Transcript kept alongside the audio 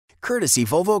Courtesy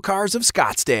Volvo Cars of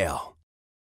Scottsdale.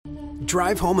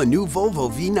 Drive home a new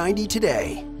Volvo V90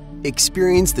 today.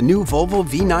 Experience the new Volvo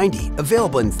V90,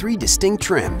 available in 3 distinct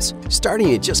trims,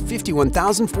 starting at just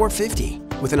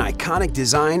 $51,450. With an iconic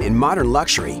design and modern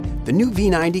luxury, the new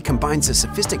V90 combines the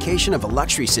sophistication of a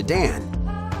luxury sedan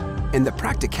and the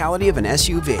practicality of an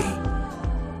SUV.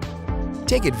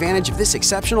 Take advantage of this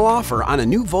exceptional offer on a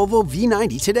new Volvo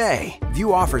V90 today.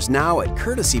 View offers now at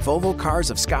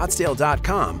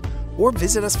courtesyvolvocarsofscottsdale.com or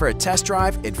visit us for a test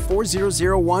drive at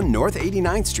 4001 North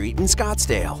 89th Street in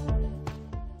Scottsdale.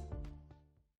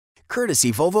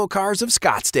 Courtesy Volvo Cars of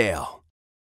Scottsdale.